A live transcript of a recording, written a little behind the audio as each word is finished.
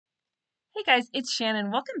Hey guys, it's Shannon.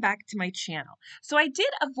 Welcome back to my channel. So I did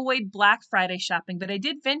avoid Black Friday shopping, but I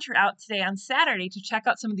did venture out today on Saturday to check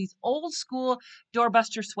out some of these old school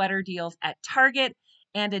Doorbuster sweater deals at Target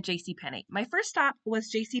and at JCPenney. My first stop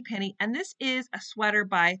was JCPenney, and this is a sweater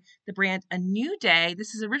by the brand A New Day.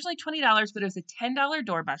 This is originally $20, but it was a $10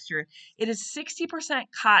 Doorbuster. It is 60%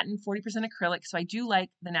 cotton, 40% acrylic, so I do like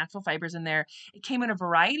the natural fibers in there. It came in a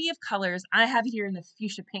variety of colors. I have it here in the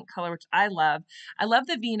fuchsia pink color, which I love. I love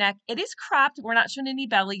the V-neck. It is cropped. We're not showing any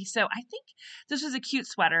belly, so I think this was a cute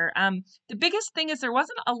sweater. The biggest thing is there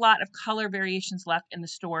wasn't a lot of color variations left in the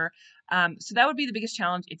store, so that would be the biggest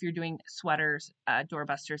challenge if you're doing sweaters,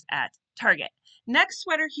 doorbusters at Target. Next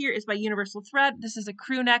sweater here is by Universal Thread. This is a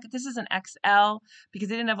crew neck. This is an XL because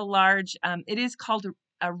they didn't have a large. It is called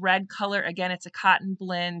a red color. Again, it's a cotton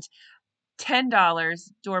blend. $10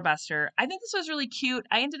 doorbuster. I think this was really cute.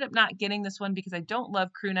 I ended up not getting this one because I don't love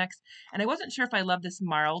crew necks and I wasn't sure if I love this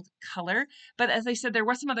marled color, but as I said, there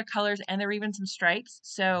were some other colors and there were even some stripes.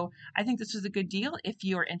 So I think this was a good deal if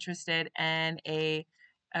you are interested in a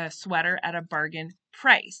sweater at a bargain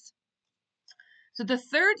price. So the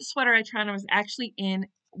third sweater I tried on was actually in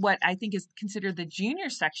what I think is considered the junior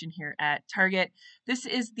section here at Target. This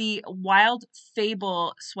is the Wild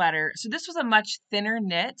Fable sweater. So this was a much thinner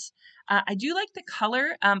knit. I do like the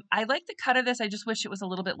color. I like the cut of this. I just wish it was a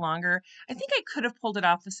little bit longer. I think I could have pulled it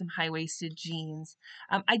off with some high-waisted jeans.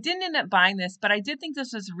 I didn't end up buying this, but I did think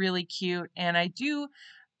this was really cute. And I do,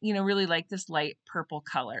 really like this light purple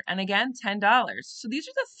color. And again, $10. So these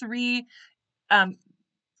are the three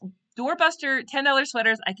Doorbuster $10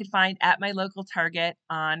 sweaters I could find at my local Target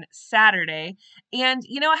on Saturday. And,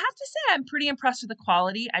 I have to say I'm pretty impressed with the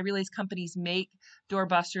quality. I realize companies make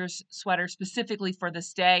Doorbusters sweaters specifically for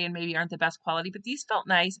this day and maybe aren't the best quality, but these felt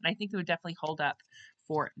nice and I think they would definitely hold up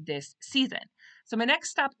for this season. So my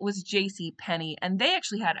next stop was JCPenney, and they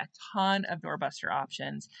actually had a ton of Doorbuster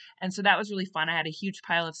options. And so that was really fun. I had a huge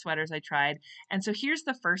pile of sweaters I tried. And so here's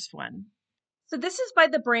the first one. So this is by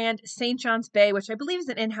the brand St. John's Bay, which I believe is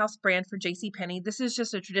an in-house brand for JCPenney. This is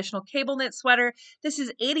just a traditional cable knit sweater. This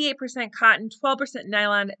is 88% cotton, 12%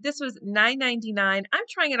 nylon. This was $9.99. I'm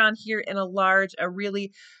trying it on here in a large, a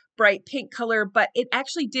really bright pink color, but it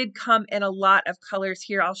actually did come in a lot of colors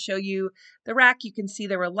here. I'll show you the rack. You can see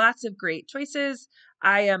there were lots of great choices.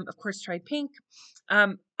 I, of course, tried pink. I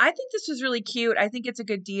think this was really cute. I think it's a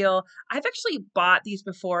good deal. I've actually bought these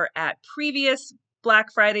before at previous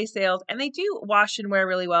Black Friday sales, and they do wash and wear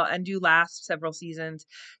really well and do last several seasons.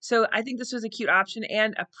 So I think this was a cute option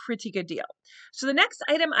and a pretty good deal. So the next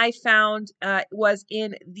item I found was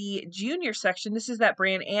in the junior section. This is that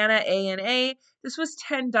brand A.N.A, A.N.A. This was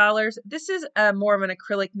 $10. This is more of an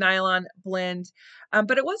acrylic nylon blend,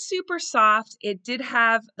 but it was super soft. It did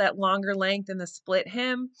have that longer length and the split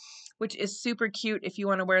hem, which is super cute if you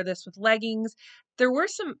want to wear this with leggings. There were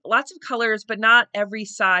lots of colors, but not every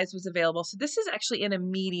size was available. So this is actually in a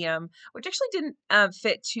medium, which actually didn't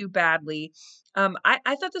fit too badly. I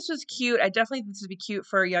thought this was cute. I definitely think this would be cute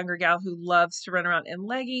for a younger gal who loves to run around in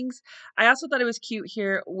leggings. I also thought it was cute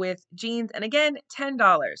here with jeans. And again, $10.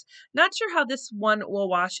 Not sure how this one will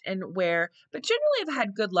wash and wear, but generally I've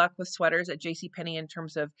had good luck with sweaters at JCPenney in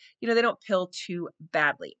terms of, they don't pill too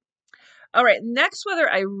badly. All right, next sweater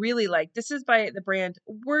I really like. This is by the brand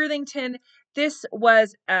Worthington. This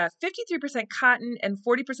was 53% cotton and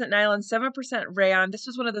 40% nylon, 7% rayon. This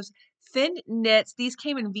was one of those thin knits. These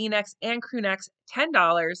came in V-necks and crew necks,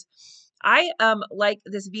 $10. I like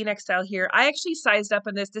this V-neck style here. I actually sized up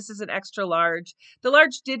on this. This is an extra large. The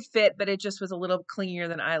large did fit, but it just was a little clingier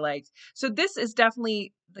than I liked. So this is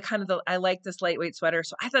definitely I like this lightweight sweater.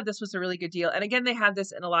 So I thought this was a really good deal. And again, they had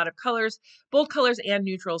this in a lot of colors, bold colors and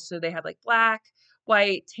neutrals. So they had like black,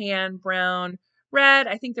 white, tan, brown, red.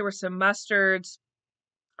 I think there were some mustards,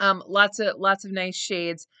 lots of nice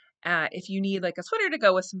shades. If you need like a sweater to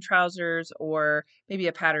go with some trousers or maybe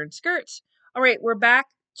a patterned skirt. All right, we're back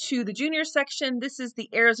to the junior section. This is the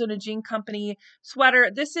Arizona Jean Company sweater.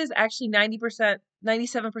 This is actually 97%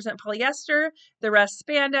 polyester, the rest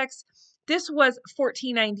spandex. This was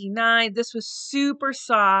 $14.99. This was super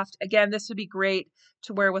soft. Again, this would be great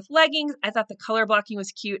to wear with leggings. I thought the color blocking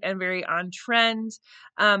was cute and very on trend.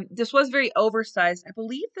 This was very oversized. I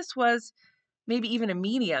believe this was maybe even a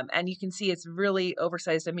medium, and you can see it's really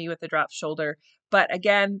oversized on me with the drop shoulder. But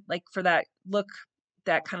again, like for that look,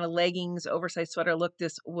 that kind of leggings, oversized sweater look,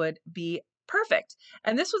 this would be perfect.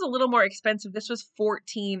 And this was a little more expensive. This was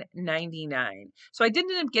 $14.99. So I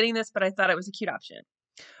didn't end up getting this, but I thought it was a cute option.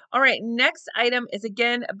 All right, next item is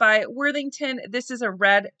again by Worthington. This is a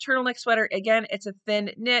red turtleneck sweater. Again, it's a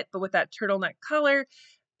thin knit, but with that turtleneck color.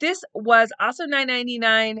 This was also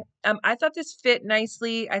 $9.99. I thought this fit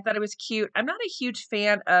nicely. I thought it was cute. I'm not a huge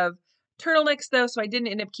fan of turtlenecks though, so I didn't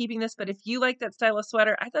end up keeping this, but if you like that style of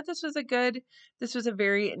sweater, I thought this was a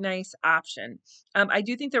very nice option. I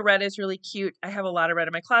do think the red is really cute. I have a lot of red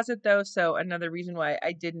in my closet though, so another reason why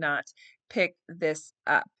I did not pick this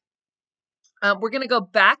up. We're going to go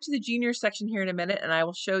back to the junior section here in a minute, and I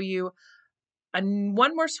will show you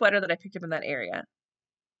one more sweater that I picked up in that area.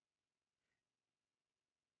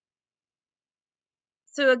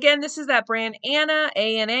 So again, this is that brand A.N.A,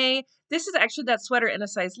 A.N.A. This is actually that sweater in a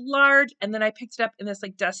size large, and then I picked it up in this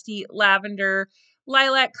like dusty lavender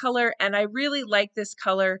lilac color, and I really like this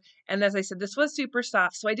color. And as I said, this was super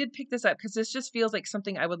soft, so I did pick this up because this just feels like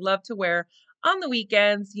something I would love to wear on the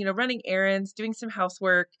weekends, you know, running errands, doing some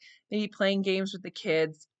housework, maybe playing games with the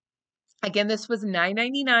kids. Again, this was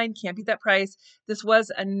 $9.99. Can't beat that price. This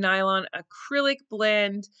was a nylon acrylic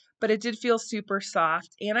blend, but it did feel super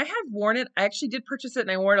soft. And I have worn it. I actually did purchase it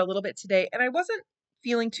and I wore it a little bit today, and I wasn't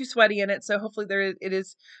feeling too sweaty in it. So hopefully it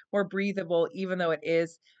is more breathable, even though it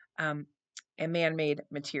is a man-made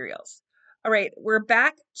materials. All right, we're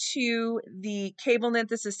back to the cable knit.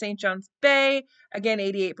 This is St. John's Bay. Again,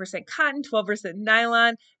 88% cotton, 12%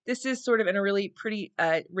 nylon. This is sort of in a really pretty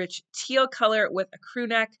rich teal color with a crew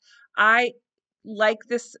neck. I like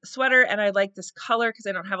this sweater and I like this color because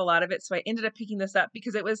I don't have a lot of it. So I ended up picking this up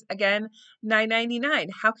because it was, again, $9.99.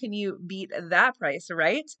 How can you beat that price,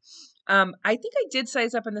 right? I think I did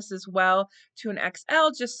size up on this as well to an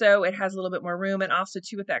XL just so it has a little bit more room, and also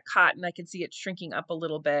too with that cotton, I can see it shrinking up a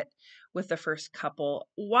little bit with the first couple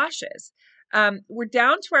washes. We're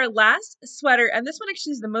down to our last sweater, and this one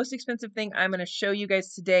actually is the most expensive thing I'm going to show you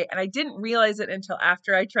guys today, and I didn't realize it until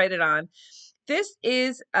after I tried it on. This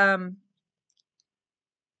is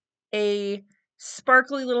a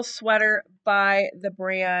sparkly little sweater by the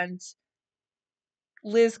brand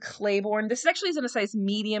Liz Claiborne. This actually is in a size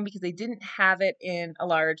medium because they didn't have it in a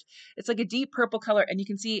large. It's like a deep purple color, and you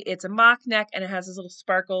can see it's a mock neck and it has these little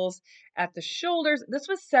sparkles at the shoulders. This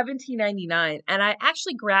was $17.99, and I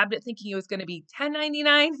actually grabbed it thinking it was going to be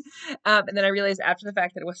 $10.99, and then I realized after the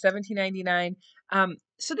fact that it was $17.99.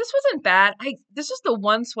 So this wasn't bad. This was the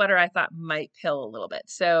one sweater I thought might pill a little bit.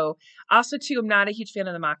 So also too, I'm not a huge fan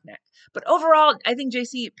of the mock neck. But overall, I think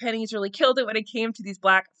JCPenney's really killed it when it came to these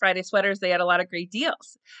Black Friday sweaters. They had a lot of great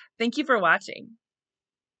deals. Thank you for watching.